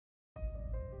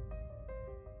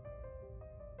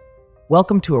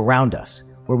Welcome to Around Us,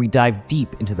 where we dive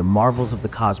deep into the marvels of the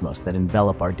cosmos that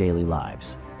envelop our daily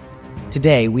lives.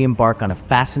 Today, we embark on a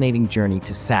fascinating journey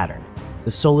to Saturn,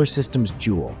 the solar system's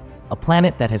jewel, a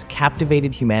planet that has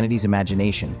captivated humanity's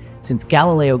imagination since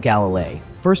Galileo Galilei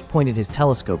first pointed his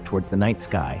telescope towards the night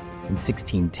sky in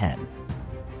 1610.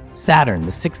 Saturn, the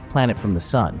sixth planet from the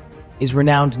Sun, is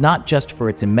renowned not just for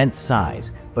its immense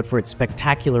size, but for its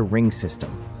spectacular ring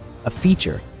system, a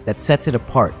feature that sets it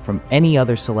apart from any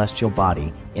other celestial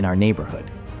body in our neighborhood.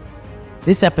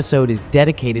 This episode is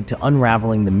dedicated to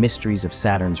unraveling the mysteries of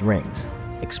Saturn's rings,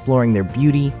 exploring their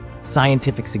beauty,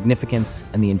 scientific significance,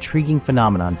 and the intriguing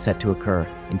phenomenon set to occur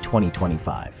in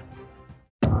 2025.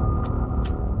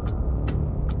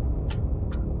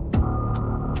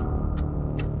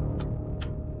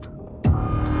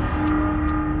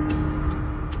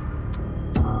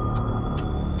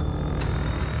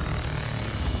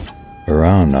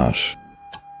 Around us.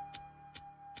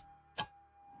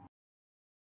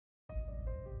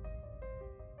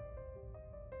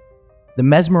 The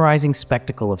mesmerizing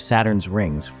spectacle of Saturn's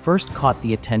rings first caught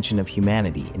the attention of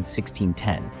humanity in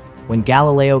 1610, when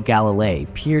Galileo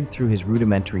Galilei peered through his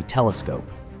rudimentary telescope,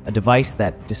 a device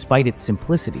that, despite its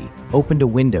simplicity, opened a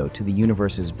window to the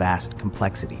universe's vast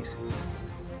complexities.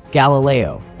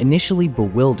 Galileo, initially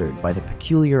bewildered by the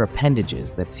peculiar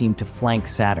appendages that seemed to flank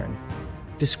Saturn,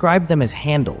 described them as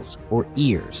handles or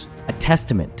ears, a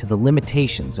testament to the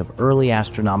limitations of early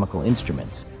astronomical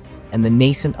instruments and the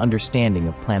nascent understanding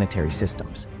of planetary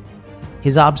systems.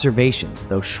 His observations,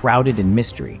 though shrouded in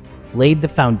mystery, laid the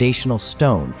foundational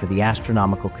stone for the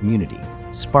astronomical community,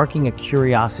 sparking a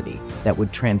curiosity that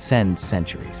would transcend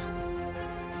centuries.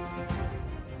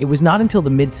 It was not until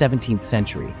the mid-17th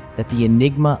century that the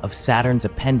enigma of Saturn's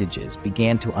appendages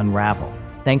began to unravel,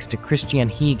 thanks to Christian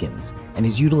Huygens and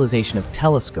his utilization of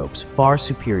telescopes far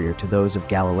superior to those of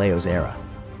Galileo's era.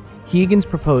 Huygens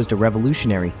proposed a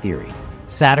revolutionary theory.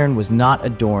 Saturn was not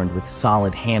adorned with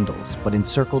solid handles, but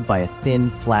encircled by a thin,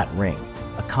 flat ring,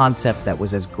 a concept that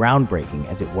was as groundbreaking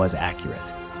as it was accurate.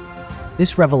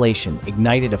 This revelation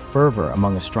ignited a fervor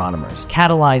among astronomers,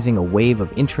 catalyzing a wave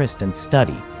of interest and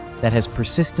study that has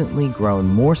persistently grown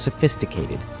more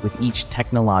sophisticated with each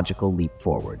technological leap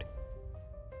forward.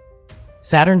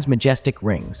 Saturn's majestic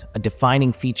rings, a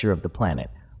defining feature of the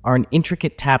planet, are an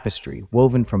intricate tapestry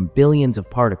woven from billions of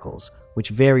particles which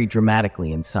vary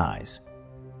dramatically in size.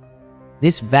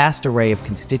 This vast array of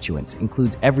constituents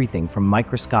includes everything from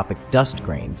microscopic dust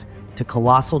grains to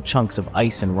colossal chunks of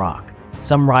ice and rock,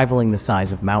 some rivaling the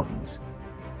size of mountains.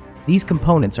 These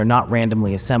components are not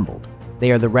randomly assembled. They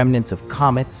are the remnants of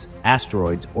comets,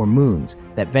 asteroids, or moons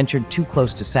that ventured too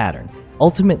close to Saturn,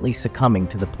 ultimately succumbing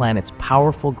to the planet's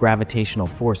powerful gravitational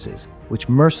forces, which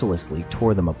mercilessly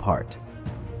tore them apart.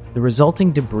 The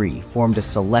resulting debris formed a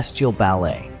celestial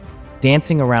ballet,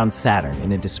 dancing around Saturn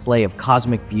in a display of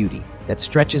cosmic beauty that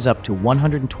stretches up to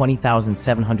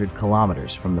 120,700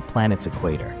 kilometers from the planet's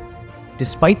equator.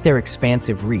 Despite their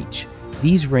expansive reach,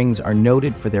 these rings are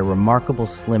noted for their remarkable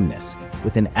slimness,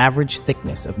 with an average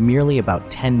thickness of merely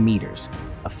about 10 meters,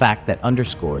 a fact that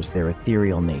underscores their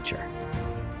ethereal nature.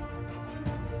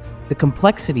 The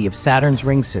complexity of Saturn's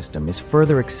ring system is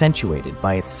further accentuated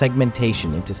by its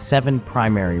segmentation into 7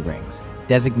 primary rings,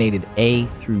 designated A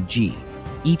through G,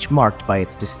 each marked by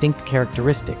its distinct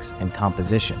characteristics and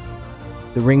composition.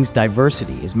 The ring's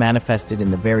diversity is manifested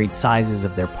in the varied sizes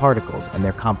of their particles and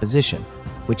their composition,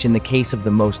 which in the case of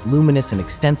the most luminous and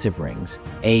extensive rings,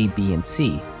 A, B, and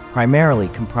C, primarily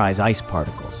comprise ice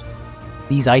particles.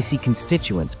 These icy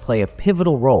constituents play a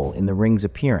pivotal role in the ring's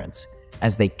appearance,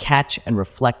 as they catch and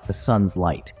reflect the sun's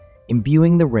light,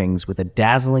 imbuing the rings with a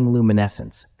dazzling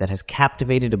luminescence that has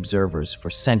captivated observers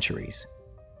for centuries.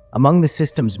 Among the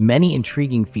system's many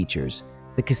intriguing features,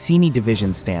 the Cassini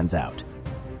division stands out.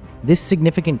 This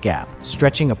significant gap,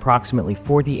 stretching approximately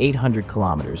 4,800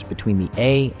 kilometers between the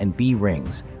A and B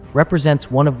rings, represents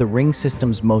one of the ring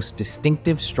system's most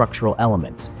distinctive structural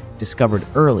elements, discovered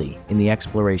early in the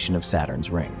exploration of Saturn's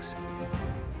rings.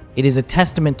 It is a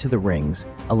testament to the rings'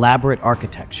 elaborate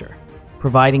architecture,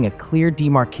 providing a clear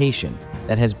demarcation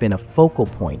that has been a focal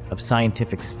point of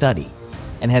scientific study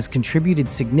and has contributed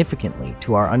significantly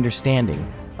to our understanding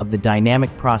of the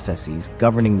dynamic processes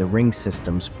governing the ring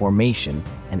system's formation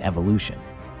and evolution.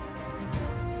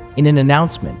 In an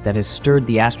announcement that has stirred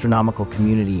the astronomical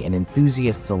community and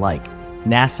enthusiasts alike,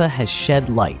 NASA has shed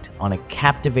light on a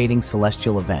captivating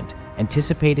celestial event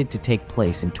anticipated to take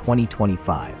place in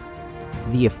 2025.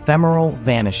 The ephemeral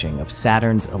vanishing of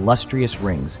Saturn's illustrious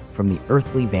rings from the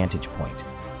earthly vantage point.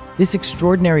 This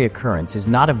extraordinary occurrence is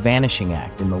not a vanishing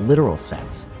act in the literal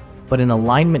sense. but an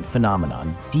alignment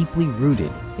phenomenon deeply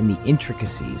rooted in the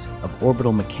intricacies of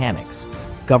orbital mechanics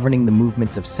governing the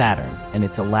movements of Saturn and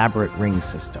its elaborate ring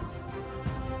system.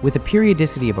 With a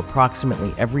periodicity of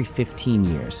approximately every 15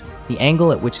 years, the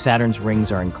angle at which Saturn's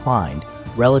rings are inclined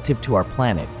relative to our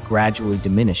planet gradually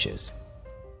diminishes.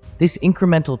 This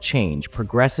incremental change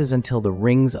progresses until the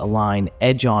rings align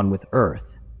edge-on with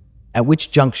Earth, at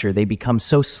which juncture they become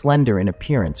so slender in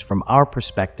appearance from our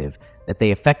perspective that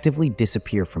they effectively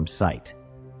disappear from sight.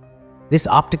 This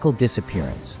optical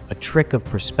disappearance, a trick of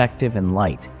perspective and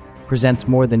light, presents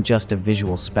more than just a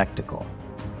visual spectacle.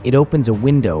 It opens a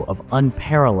window of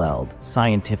unparalleled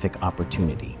scientific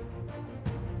opportunity.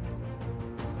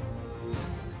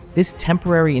 This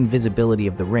temporary invisibility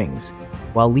of the rings,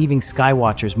 while leaving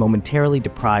skywatchers momentarily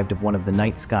deprived of one of the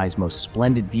night sky's most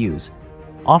splendid views,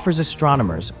 offers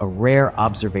astronomers a rare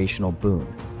observational boon.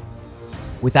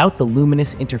 Without the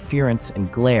luminous interference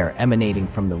and glare emanating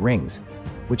from the rings,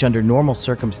 which under normal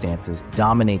circumstances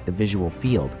dominate the visual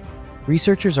field,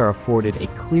 researchers are afforded a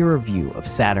clearer view of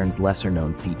Saturn's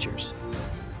lesser-known features.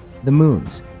 The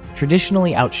moons,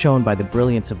 traditionally outshone by the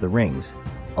brilliance of the rings,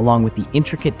 along with the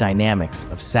intricate dynamics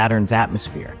of Saturn's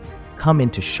atmosphere, come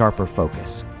into sharper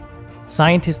focus.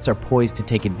 Scientists are poised to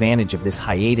take advantage of this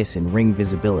hiatus in ring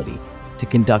visibility to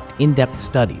conduct in-depth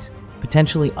studies,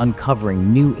 potentially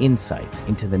uncovering new insights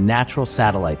into the natural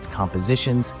satellite's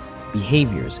compositions,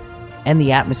 behaviors, and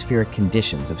the atmospheric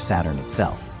conditions of Saturn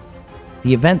itself.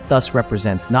 The event thus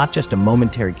represents not just a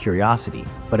momentary curiosity,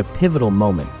 but a pivotal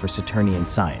moment for Saturnian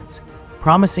science,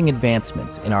 promising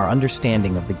advancements in our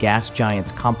understanding of the gas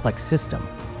giant's complex system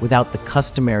without the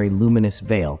customary luminous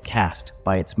veil cast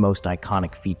by its most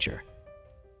iconic feature.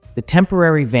 The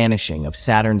temporary vanishing of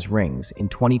Saturn's rings in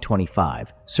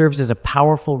 2025 serves as a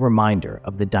powerful reminder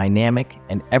of the dynamic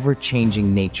and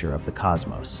ever-changing nature of the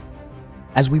cosmos.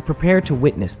 As we prepare to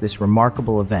witness this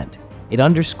remarkable event, it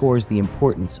underscores the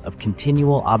importance of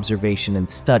continual observation and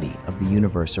study of the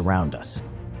universe around us.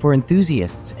 For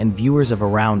enthusiasts and viewers of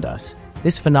Around Us,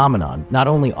 this phenomenon not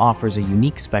only offers a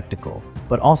unique spectacle,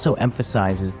 but also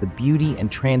emphasizes the beauty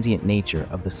and transient nature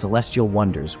of the celestial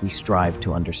wonders we strive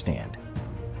to understand.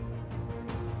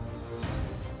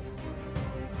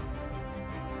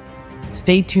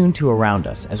 Stay tuned to Around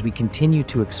Us as we continue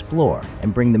to explore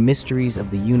and bring the mysteries of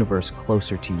the universe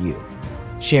closer to you,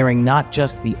 sharing not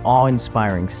just the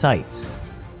awe-inspiring sights,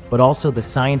 but also the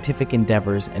scientific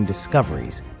endeavors and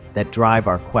discoveries that drive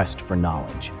our quest for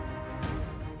knowledge.